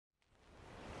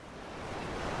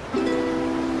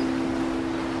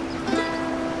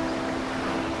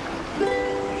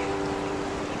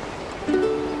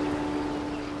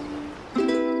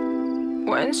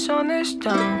when sun is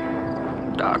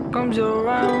down, dark comes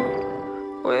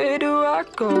around. Where do I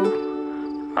go?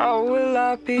 How will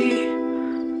I be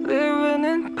living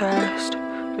in past?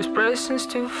 This present's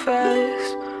too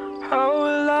fast. How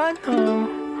will I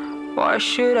know? Why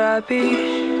should I be?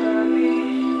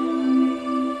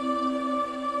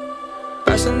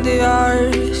 Passing the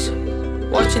hours,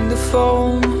 watching the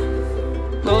phone,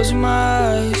 closing my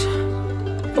eyes,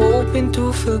 hoping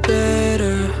to feel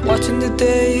better. Watching the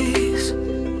days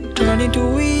turn into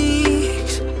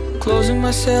weeks, closing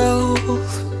myself,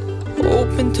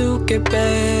 hoping to get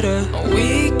better.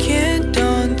 We can't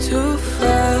done to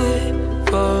fight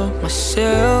for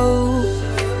myself.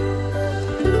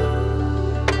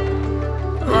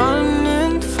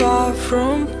 Running far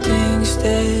from things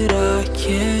that I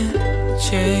can't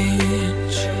change.